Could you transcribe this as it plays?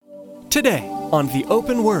Today on The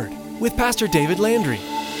Open Word with Pastor David Landry.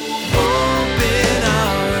 Open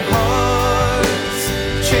our hearts,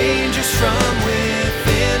 change us from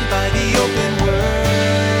within by the open word.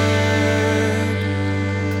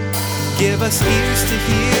 Give us ears to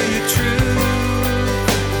hear your truth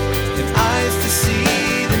and eyes to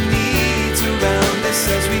see the needs around us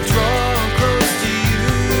as we draw close to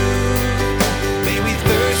you. May we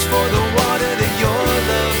thirst for the water that your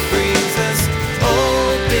love brings us.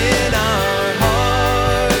 Open our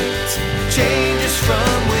hearts, change us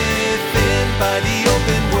from within by the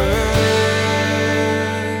open word.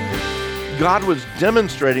 God was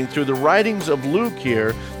demonstrating through the writings of Luke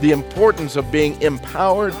here the importance of being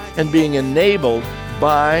empowered and being enabled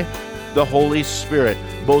by the Holy Spirit,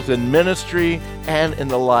 both in ministry and in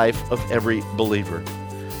the life of every believer.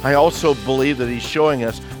 I also believe that he's showing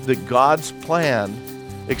us that God's plan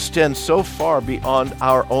extends so far beyond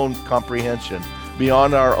our own comprehension,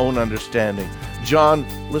 beyond our own understanding. John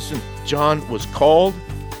was called,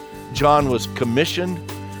 John was commissioned,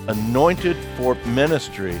 anointed for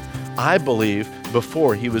ministry, I believe,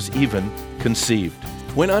 before he was even conceived.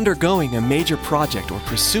 When undergoing a major project or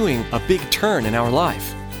pursuing a big turn in our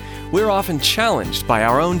life, we're often challenged by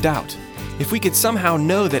our own doubt. If we could somehow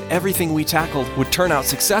know that everything we tackled would turn out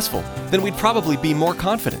successful, then we'd probably be more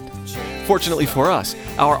confident. Fortunately for us,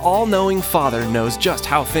 our all-knowing Father knows just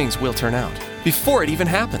how things will turn out, before it even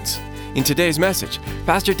happens. In today's message,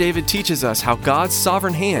 Pastor David teaches us how God's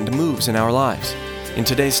sovereign hand moves in our lives. In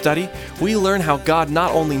today's study, we learn how God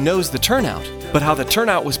not only knows the turnout, but how the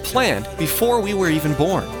turnout was planned before we were even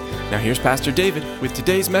born. Now here's Pastor David with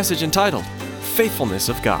today's message entitled, Faithfulness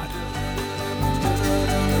of God.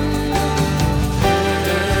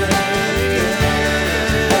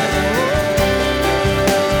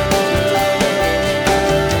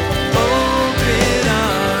 Open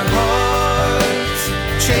our hearts,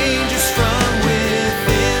 change us from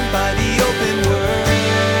within by the open word.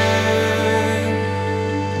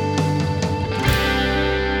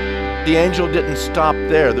 The angel didn't stop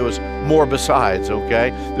there. There was more besides, okay?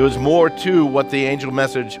 There was more to what the angel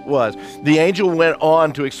message was. The angel went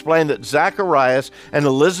on to explain that Zacharias and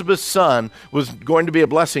Elizabeth's son was going to be a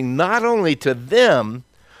blessing not only to them,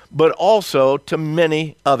 but also to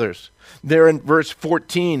many others. There in verse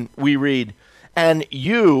 14, we read, "And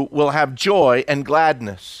you will have joy and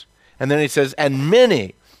gladness." And then he says, "And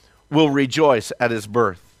many will rejoice at his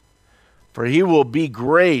birth. For he will be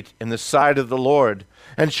great in the sight of the Lord,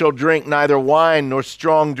 and shall drink neither wine nor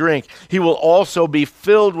strong drink. He will also be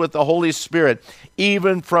filled with the Holy Spirit,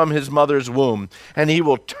 even from his mother's womb. And he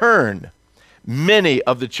will turn many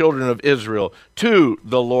of the children of Israel to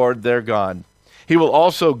the Lord their God. He will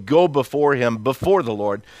also go before the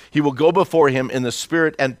Lord. He will go before him in the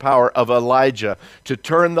spirit and power of Elijah, to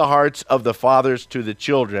turn the hearts of the fathers to the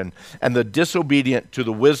children, and the disobedient to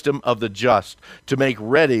the wisdom of the just, to make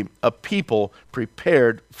ready a people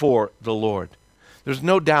prepared for the Lord." There's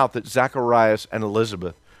no doubt that Zacharias and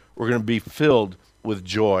Elizabeth were going to be filled with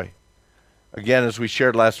joy. Again, as we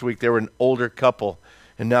shared last week, they were an older couple,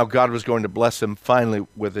 and now God was going to bless them finally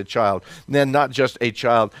with a child. And then not just a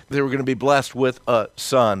child, they were going to be blessed with a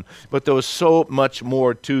son. But there was so much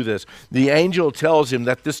more to this. The angel tells him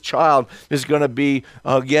that this child is going to be,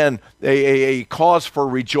 again, a cause for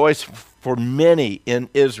rejoice for many in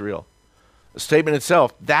Israel. The statement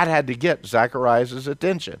itself, that had to get Zacharias'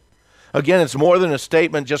 attention. Again, it's more than a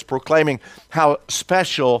statement just proclaiming how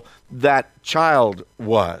special that child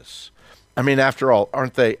was. I mean, after all,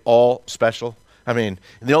 aren't they all special? I mean,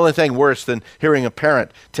 the only thing worse than hearing a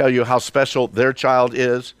parent tell you how special their child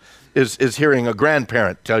is hearing a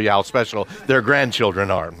grandparent tell you how special their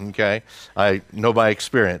grandchildren are, okay? I know by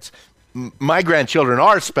experience. My grandchildren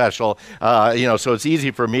are special, so it's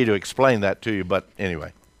easy for me to explain that to you, but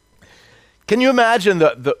anyway. Can you imagine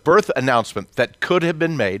the birth announcement that could have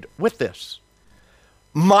been made with this?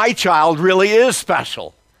 My child really is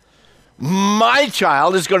special. My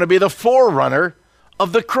child is going to be the forerunner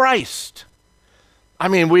of the Christ. I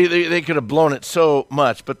mean, they could have blown it so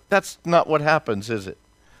much, but that's not what happens, is it?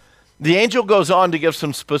 The angel goes on to give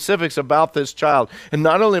some specifics about this child, and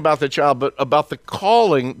not only about the child, but about the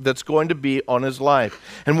calling that's going to be on his life.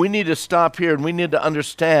 And we need to stop here, and we need to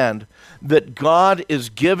understand that God is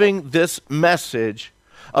giving this message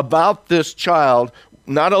about this child,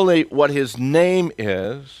 not only what his name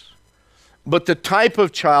is, but the type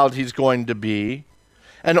of child he's going to be,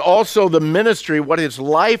 and also the ministry, what his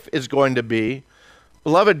life is going to be.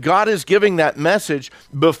 Beloved, God is giving that message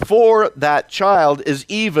before that child is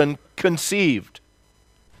even conceived.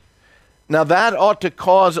 Now that ought to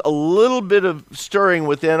cause a little bit of stirring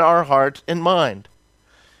within our heart and mind.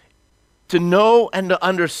 to know and to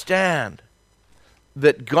understand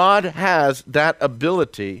that God has that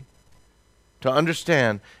ability to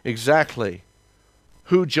understand exactly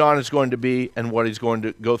who John is going to be and what he's going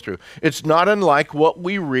to go through. It's not unlike what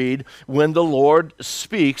we read when the Lord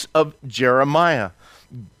speaks of Jeremiah.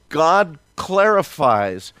 God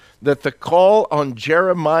clarifies that the call on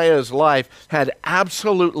Jeremiah's life had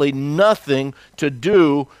absolutely nothing to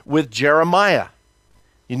do with Jeremiah.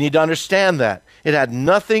 You need to understand that. It had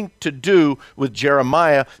nothing to do with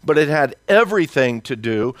Jeremiah, but it had everything to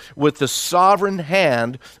do with the sovereign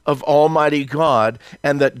hand of Almighty God,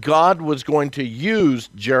 and that God was going to use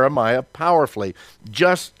Jeremiah powerfully,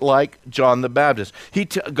 just like John the Baptist.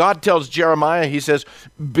 God tells Jeremiah, he says,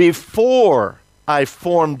 "Before I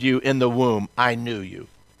formed you in the womb, I knew you.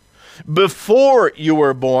 Before you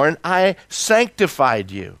were born, I sanctified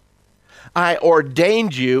you. I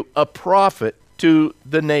ordained you a prophet to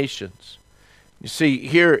the nations." You see,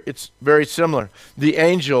 here it's very similar. The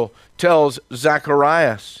angel tells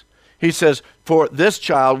Zacharias, he says, "For this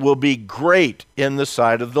child will be great in the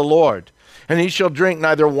sight of the Lord, and he shall drink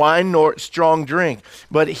neither wine nor strong drink,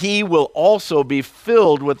 but he will also be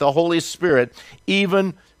filled with the Holy Spirit,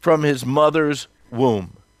 even from his mother's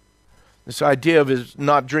womb." This idea of his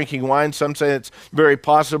not drinking wine, some say it's very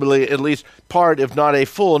possibly at least part, if not a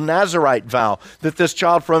full, Nazirite vow, that this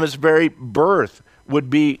child from his very birth would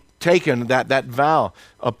be taken, that vow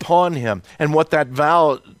upon him. And what that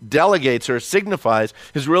vow delegates or signifies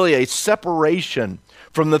is really a separation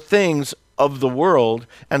from the things of the world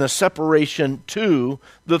and a separation to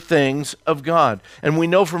the things of God. And we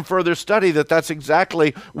know from further study that that's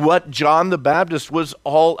exactly what John the Baptist was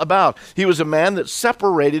all about. He was a man that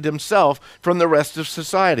separated himself from the rest of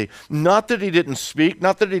society. Not that he didn't speak,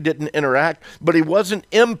 not that he didn't interact, but he wasn't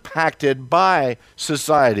impacted by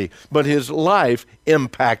society, but his life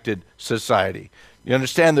impacted society. You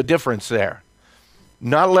understand the difference there?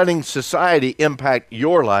 Not letting society impact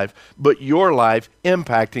your life, but your life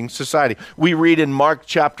impacting society. We read in Mark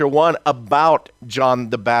chapter 1 about John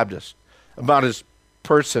the Baptist, about his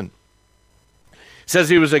person. It says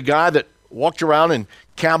he was a guy that walked around in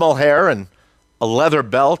camel hair and a leather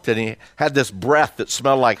belt, and he had this breath that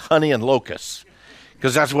smelled like honey and locusts,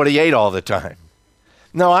 because that's what he ate all the time.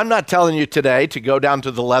 No, I'm not telling you today to go down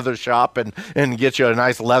to the leather shop and get you a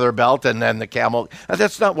nice leather belt and then the camel.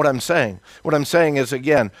 That's not what I'm saying. What I'm saying is,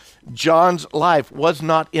 again, John's life was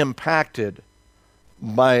not impacted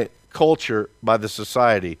by culture, by the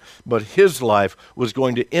society, but his life was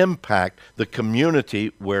going to impact the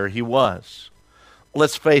community where he was.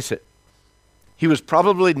 Let's face it, he was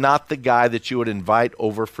probably not the guy that you would invite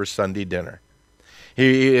over for Sunday dinner.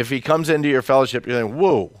 If he comes into your fellowship, you're like,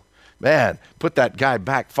 whoa, man, put that guy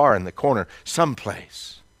back far in the corner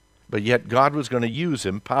someplace. But yet God was going to use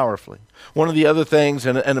him powerfully. One of the other things,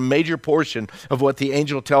 and a major portion of what the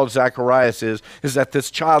angel tells Zacharias is that this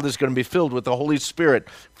child is going to be filled with the Holy Spirit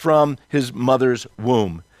from his mother's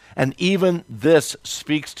womb. And even this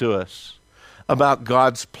speaks to us about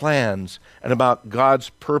God's plans and about God's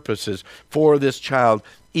purposes for this child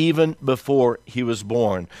even before he was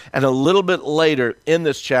born. And a little bit later in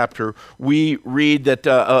this chapter, we read that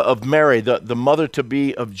of Mary, the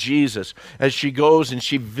mother-to-be of Jesus, as she goes and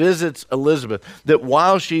she visits Elizabeth, that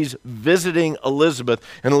while she's visiting Elizabeth,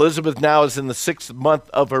 and Elizabeth now is in the 6th month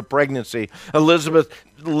of her pregnancy, Elizabeth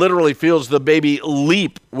literally feels the baby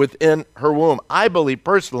leap within her womb. I believe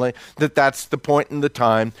personally that that's the point in the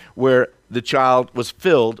time where the child was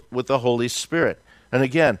filled with the Holy Spirit. And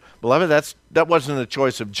again, beloved, that wasn't a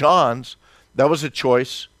choice of John's. That was a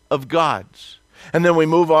choice of God's. And then we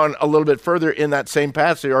move on a little bit further in that same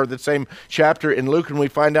passage or the same chapter in Luke, and we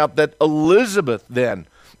find out that Elizabeth then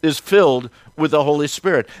is filled with the Holy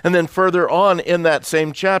Spirit. And then further on in that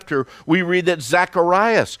same chapter, we read that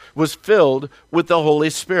Zacharias was filled with the Holy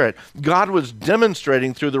Spirit. God was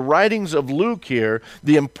demonstrating through the writings of Luke here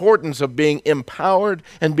the importance of being empowered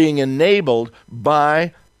and being enabled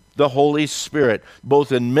by the Holy Spirit,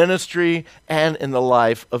 both in ministry and in the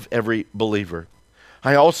life of every believer.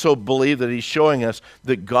 I also believe that he's showing us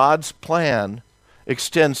that God's plan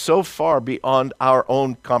extends so far beyond our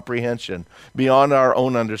own comprehension, beyond our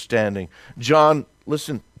own understanding. John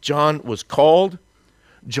was called,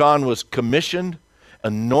 John was commissioned,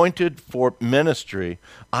 anointed for ministry,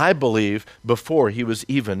 I believe, before he was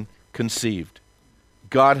even conceived.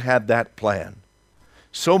 God had that plan.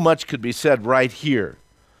 So much could be said right here,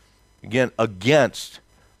 again, against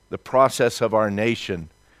the process of our nation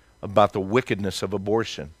about the wickedness of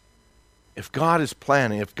abortion. If God is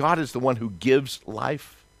planning, if God is the one who gives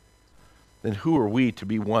life, then who are we to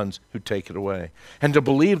be ones who take it away? And to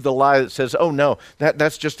believe the lie that says, oh no,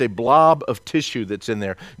 that's just a blob of tissue that's in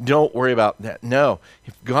there. Don't worry about that. No,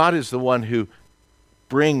 if God is the one who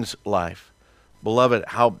brings life, beloved,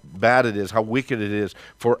 how bad it is, how wicked it is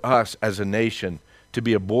for us as a nation to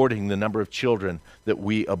be aborting the number of children that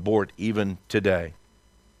we abort even today.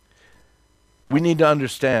 We need to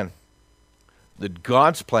understand that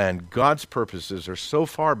God's plan, God's purposes are so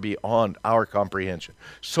far beyond our comprehension,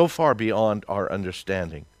 so far beyond our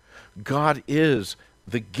understanding. God is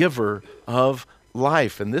the giver of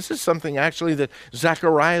life. And this is something actually that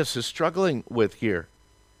Zacharias is struggling with here.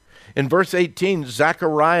 In verse 18,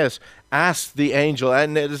 Zacharias asks the angel,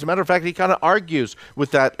 and as a matter of fact, he kind of argues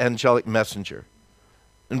with that angelic messenger.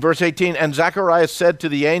 In verse 18, and Zacharias said to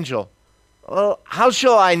the angel, well, how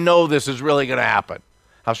shall I know this is really going to happen?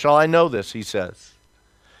 How shall I know this, he says.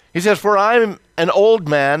 He says, for I'm an old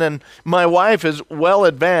man and my wife is well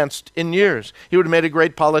advanced in years. He would have made a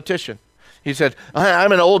great politician. He said,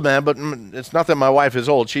 I'm an old man, but it's not that my wife is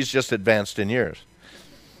old. She's just advanced in years.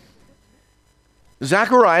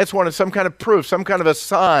 Zacharias wanted some kind of proof, some kind of a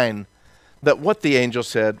sign that what the angel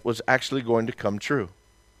said was actually going to come true.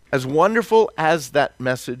 As wonderful as that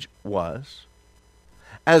message was,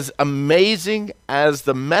 as amazing as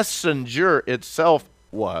the messenger itself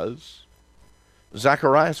was,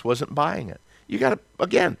 Zacharias wasn't buying it. You got to,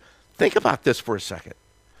 again, think about this for a second.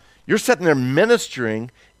 You're sitting there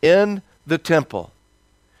ministering in the temple.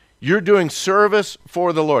 You're doing service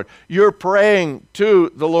for the Lord. You're praying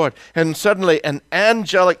to the Lord. And suddenly an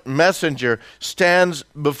angelic messenger stands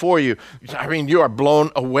before you. I mean, you are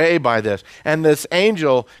blown away by this. And this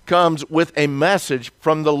angel comes with a message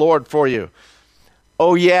from the Lord for you.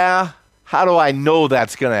 Oh yeah? How do I know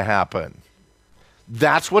that's going to happen?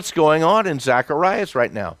 That's what's going on in Zacharias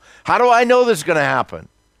right now. How do I know this is going to happen?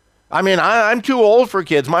 I mean, I'm too old for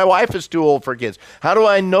kids. My wife is too old for kids. How do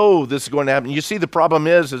I know this is going to happen? You see, the problem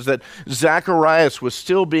is that Zacharias was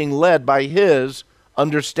still being led by his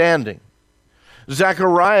understanding.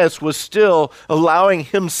 Zacharias was still allowing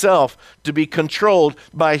himself to be controlled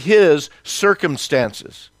by his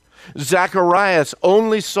circumstances. Zacharias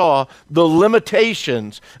only saw the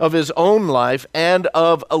limitations of his own life and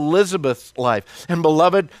of Elizabeth's life. And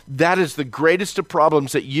beloved, that is the greatest of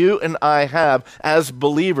problems that you and I have as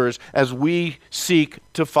believers as we seek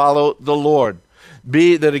to follow the Lord.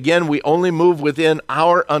 Be that again, we only move within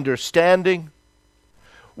our understanding.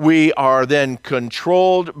 We are then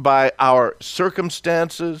controlled by our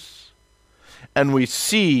circumstances, and we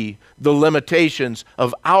see the limitations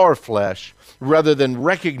of our flesh rather than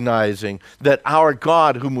recognizing that our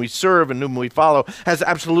God, whom we serve and whom we follow, has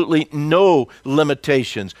absolutely no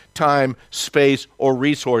limitations, time, space, or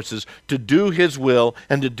resources to do his will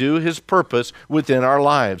and to do his purpose within our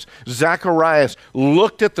lives. Zacharias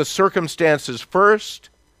looked at the circumstances first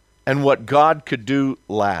and what God could do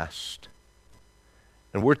last.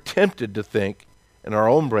 And we're tempted to think in our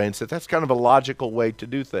own brains that that's kind of a logical way to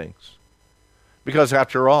do things. Because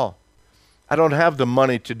after all, I don't have the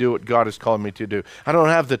money to do what God has called me to do. I don't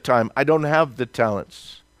have the time. I don't have the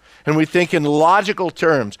talents. And we think in logical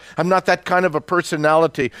terms. I'm not that kind of a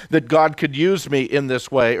personality that God could use me in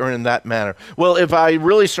this way or in that manner. Well, if I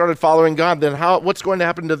really started following God, then what's going to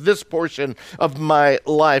happen to this portion of my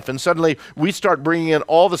life? And suddenly we start bringing in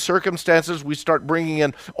all the circumstances. We start bringing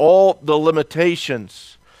in all the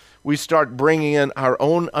limitations. We start bringing in our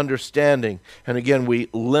own understanding. And again, we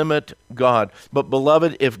limit God. But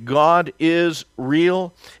beloved, if God is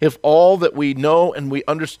real, if all that we know and we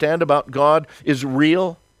understand about God is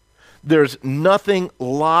real, there's nothing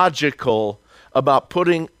logical about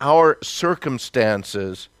putting our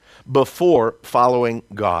circumstances before following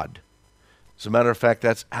God. As a matter of fact,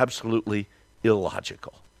 that's absolutely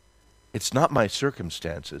illogical. It's not my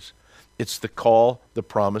circumstances. It's the call, the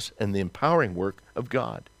promise, and the empowering work of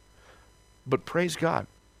God. But praise God,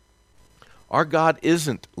 our God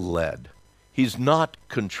isn't led. He's not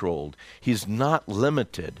controlled. He's not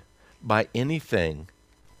limited by anything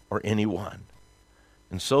or anyone.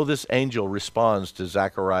 And so this angel responds to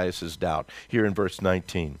Zacharias' doubt here in verse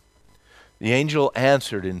 19. The angel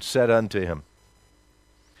answered and said unto him,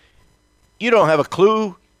 you don't have a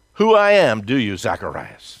clue who I am, do you,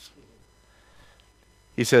 Zacharias?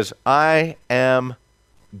 He says, I am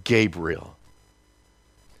Gabriel.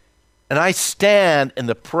 And I stand in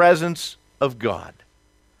the presence of God.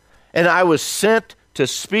 And I was sent to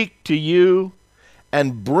speak to you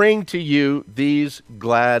and bring to you these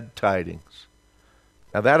glad tidings.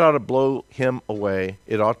 Now that ought to blow him away.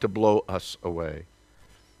 It ought to blow us away.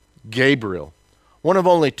 Gabriel, One of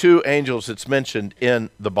only two angels that's mentioned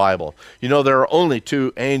in the Bible. You know, there are only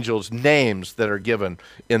two angels' names that are given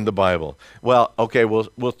in the Bible. Well, okay,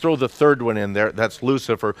 we'll throw the third one in there. That's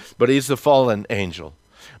Lucifer, but he's the fallen angel.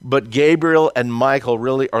 But Gabriel and Michael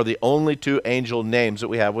really are the only two angel names that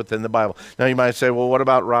we have within the Bible. Now you might say, well, what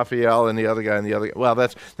about Raphael and the other guy and the other guy? Well,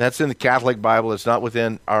 that's in the Catholic Bible. It's not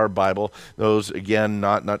within our Bible. Those, again,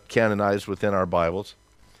 not canonized within our Bibles.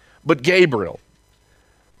 But Gabriel.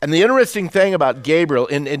 And the interesting thing about Gabriel,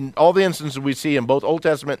 in all the instances we see in both Old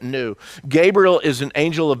Testament and New, Gabriel is an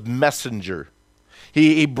angel of messenger.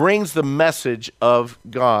 He brings the message of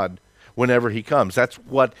God whenever he comes. That's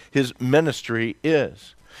what his ministry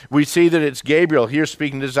is. We see that it's Gabriel here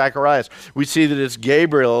speaking to Zacharias. We see that it's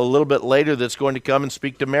Gabriel a little bit later that's going to come and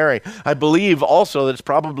speak to Mary. I believe also that it's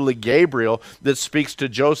probably Gabriel that speaks to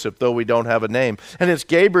Joseph, though we don't have a name. And it's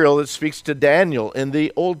Gabriel that speaks to Daniel in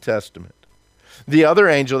the Old Testament. The other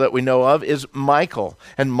angel that we know of is Michael,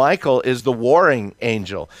 and Michael is the warring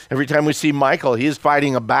angel. Every time we see Michael, he is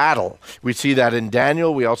fighting a battle. We see that in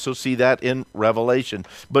Daniel. We also see that in Revelation.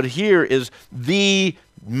 But here is the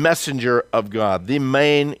messenger of God, the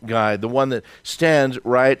main guy, the one that stands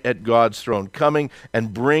right at God's throne, coming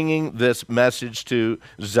and bringing this message to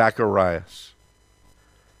Zacharias.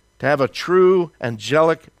 To have a true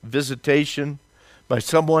angelic visitation by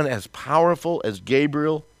someone as powerful as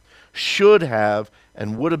Gabriel should have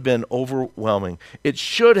and would have been overwhelming. It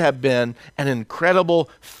should have been an incredible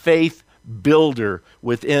faith builder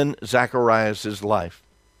within Zacharias' life.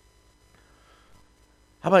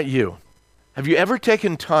 How about you? Have you ever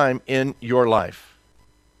taken time in your life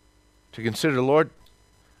to consider, Lord,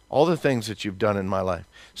 all the things that you've done in my life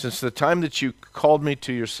since the time that you called me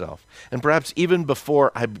to yourself, and perhaps even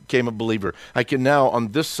before I became a believer? I can now,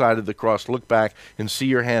 on this side of the cross, look back and see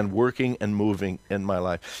your hand working and moving in my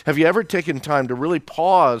life. Have you ever taken time to really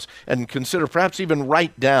pause and consider, perhaps even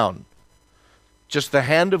write down, just the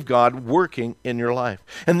hand of God working in your life?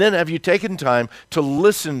 And then have you taken time to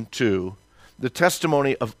listen to the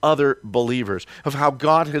testimony of other believers, of how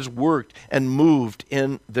God has worked and moved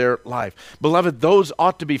in their life? Beloved, those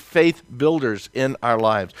ought to be faith builders in our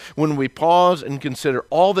lives. When we pause and consider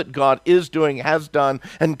all that God is doing, has done,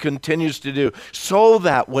 and continues to do, so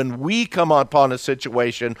that when we come upon a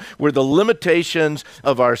situation where the limitations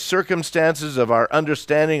of our circumstances, of our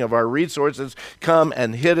understanding, of our resources come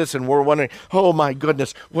and hit us, and we're wondering, oh my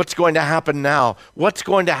goodness, what's going to happen now? What's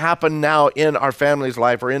going to happen now in our family's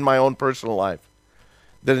life or in my own personal life?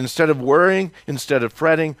 That instead of worrying, instead of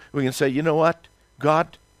fretting, we can say, you know what,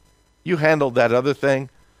 God, you handled that other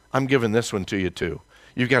thing. I'm giving this one to you too.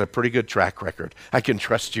 You've got a pretty good track record. I can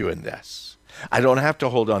trust you in this. I don't have to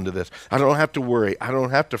hold on to this. I don't have to worry. I don't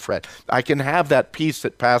have to fret. I can have that peace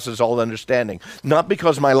that passes all understanding. Not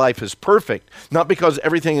because my life is perfect, not because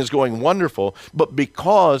everything is going wonderful, but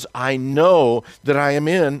because I know that I am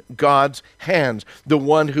in God's hands, the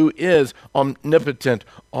one who is omnipotent,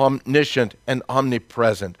 omniscient, and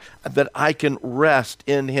omnipresent, that I can rest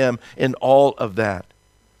in him in all of that.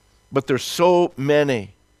 But there's so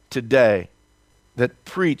many today that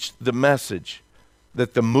preach the message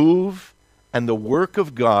that the move and the work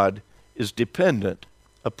of God is dependent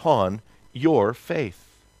upon your faith.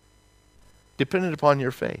 Dependent upon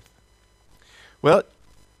your faith. Well,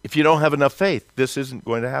 if you don't have enough faith, this isn't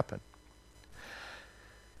going to happen.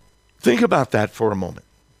 Think about that for a moment.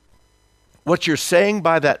 What you're saying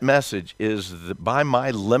by that message is that by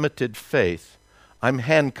my limited faith, I'm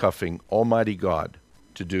handcuffing Almighty God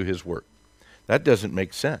to do his work. That doesn't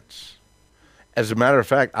make sense. As a matter of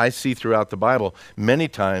fact, I see throughout the Bible many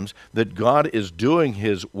times that God is doing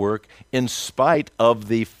his work in spite of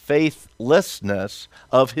the faithlessness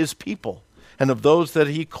of his people and of those that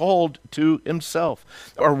he called to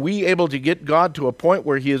himself. Are we able to get God to a point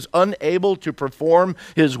where he is unable to perform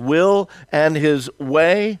his will and his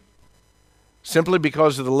way simply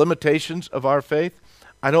because of the limitations of our faith?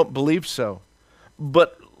 I don't believe so.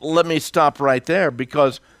 But let me stop right there,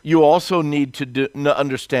 because you also need to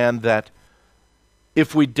understand that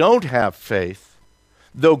if we don't have faith,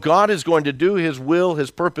 though God is going to do his will, his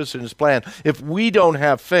purpose, and his plan, if we don't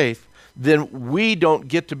have faith, then we don't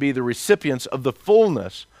get to be the recipients of the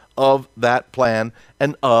fullness of that plan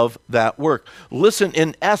and of that work. Listen,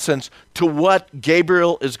 in essence, to what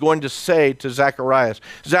Gabriel is going to say to Zacharias.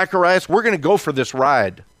 Zacharias, we're going to go for this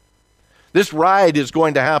ride. This ride is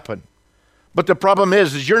going to happen. But the problem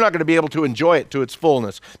is you're not going to be able to enjoy it to its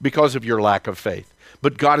fullness because of your lack of faith.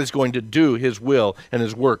 But God is going to do his will and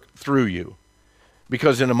his work through you.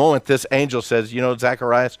 Because in a moment, this angel says, you know,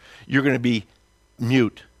 Zacharias, you're going to be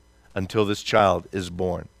mute until this child is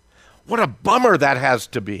born. What a bummer that has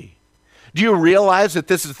to be. Do you realize that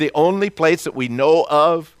this is the only place that we know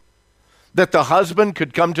of that the husband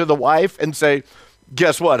could come to the wife and say,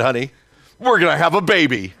 guess what, honey? We're going to have a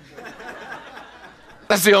baby.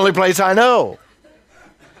 That's the only place I know.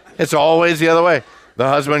 It's always the other way. The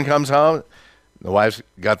husband comes home, the wife's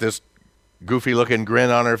got this goofy looking grin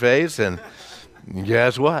on her face, and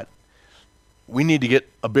guess what? We need to get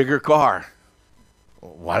a bigger car.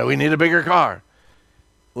 Why do we need a bigger car?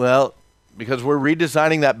 Well, because we're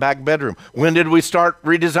redesigning that back bedroom. When did we start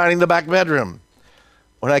redesigning the back bedroom?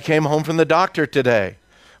 When I came home from the doctor today.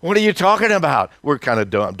 What are you talking about? We're kind of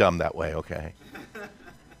dumb that way, okay?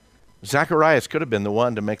 Zacharias could have been the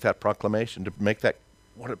one to make that proclamation, to make that,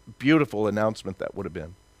 what a beautiful announcement that would have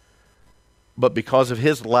been. But because of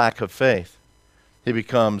his lack of faith, he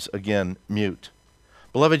becomes, again, mute.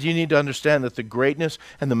 Beloved, you need to understand that the greatness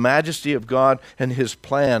and the majesty of God and his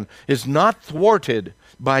plan is not thwarted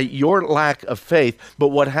by your lack of faith, but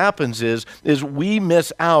what happens is we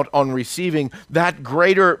miss out on receiving that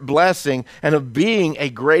greater blessing and of being a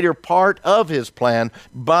greater part of his plan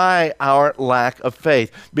by our lack of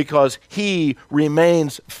faith, because he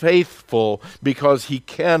remains faithful, because he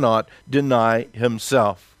cannot deny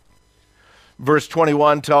himself. Verse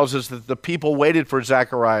 21 tells us that the people waited for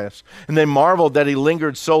Zacharias, and they marveled that he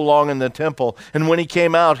lingered so long in the temple. And when he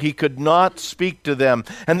came out, he could not speak to them.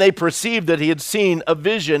 And they perceived that he had seen a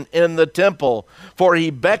vision in the temple, for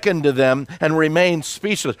he beckoned to them and remained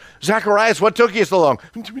speechless. Zacharias, what took you so long?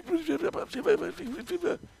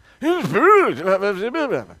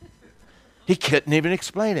 He couldn't even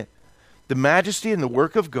explain it. The majesty and the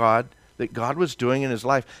work of God that God was doing in his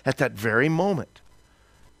life at that very moment.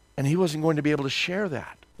 And he wasn't going to be able to share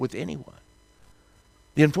that with anyone.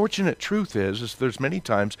 The unfortunate truth is there's many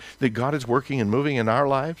times that God is working and moving in our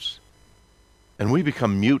lives, and we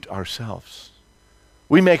become mute ourselves.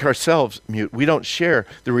 We make ourselves mute. We don't share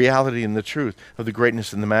the reality and the truth of the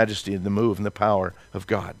greatness and the majesty and the move and the power of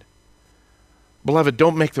God. Beloved,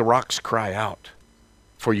 don't make the rocks cry out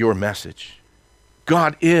for your message.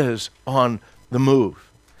 God is on the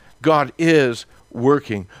move. God is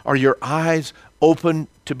working. Are your eyes open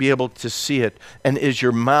to be able to see it? And is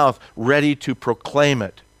your mouth ready to proclaim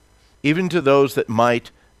it, even to those that might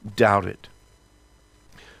doubt it?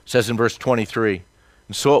 It says in verse 23,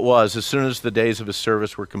 and so it was, as soon as the days of his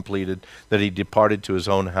service were completed, that he departed to his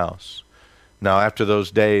own house. Now after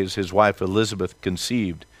those days, his wife Elizabeth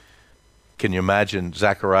conceived. Can you imagine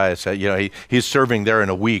Zacharias? He's serving there in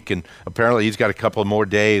a week, and apparently he's got a couple more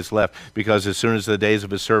days left, because as soon as the days of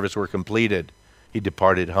his service were completed, he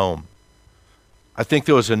departed home. I think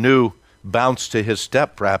there was a new bounce to his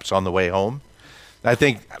step perhaps on the way home. I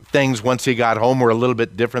think things once he got home were a little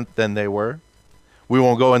bit different than they were. We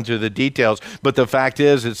won't go into the details, but the fact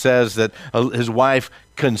is, it says that his wife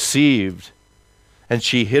conceived, and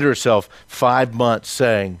she hid herself 5 months,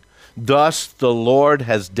 saying, "Thus the Lord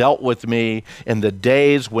has dealt with me in the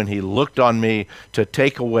days when he looked on me to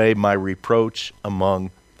take away my reproach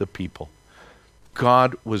among the people."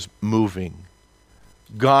 God was moving.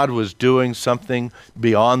 God was doing something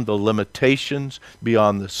beyond the limitations,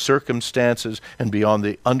 beyond the circumstances, and beyond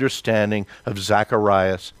the understanding of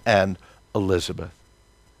Zacharias and Elizabeth.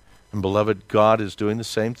 And beloved, God is doing the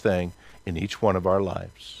same thing in each one of our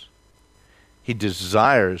lives. He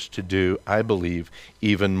desires to do, I believe,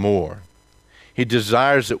 even more. He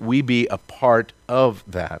desires that we be a part of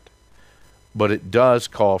that. But it does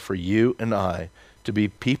call for you and I to be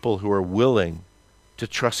people who are willing to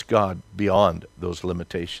trust God beyond those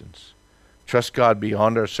limitations. Trust God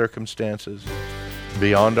beyond our circumstances,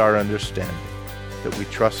 beyond our understanding. That we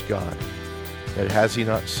trust God. That has he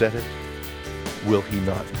not said it, will he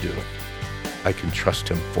not do it? I can trust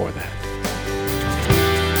him for that.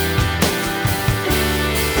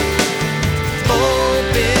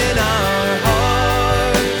 Open our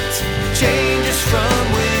hearts, change us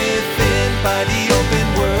from within by the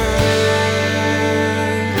open word.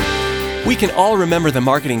 We can all remember the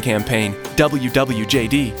marketing campaign,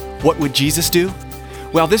 WWJD, What Would Jesus Do?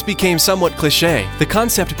 While this became somewhat cliche, the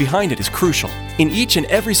concept behind it is crucial. In each and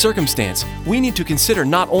every circumstance, we need to consider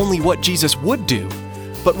not only what Jesus would do,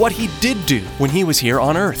 but what he did do when he was here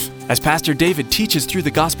on earth. As Pastor David teaches through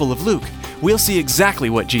the Gospel of Luke, we'll see exactly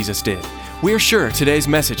what Jesus did. We're sure today's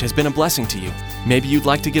message has been a blessing to you. Maybe you'd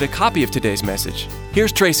like to get a copy of today's message.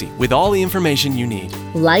 Here's Tracy with all the information you need.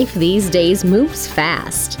 Life these days moves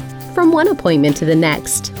fast. From one appointment to the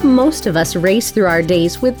next, most of us race through our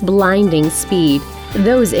days with blinding speed.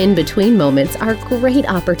 Those in-between moments are great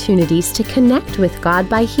opportunities to connect with God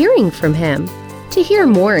by hearing from him. To hear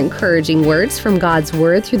more encouraging words from God's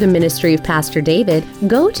Word through the ministry of Pastor David,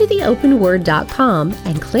 go to theopenword.com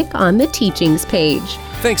and click on the Teachings page.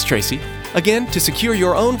 Thanks, Tracy. Again, to secure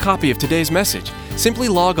your own copy of today's message, simply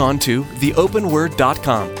log on to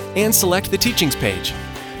theopenword.com and select the teachings page.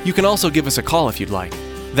 You can also give us a call if you'd like.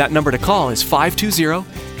 That number to call is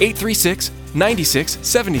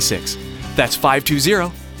 520-836-9676. That's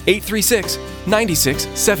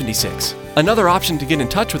 520-836-9676. Another option to get in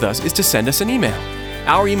touch with us is to send us an email.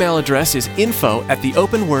 Our email address is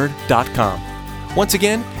info@theopenword.com. Once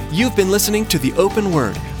again, you've been listening to The Open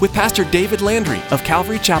Word with Pastor David Landry of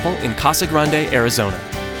Calvary Chapel in Casa Grande, Arizona.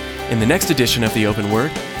 In the next edition of The Open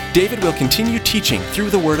Word, David will continue teaching through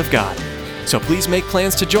the Word of God. So please make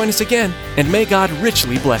plans to join us again, and may God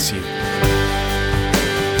richly bless you.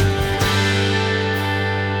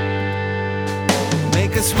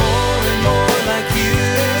 Make us more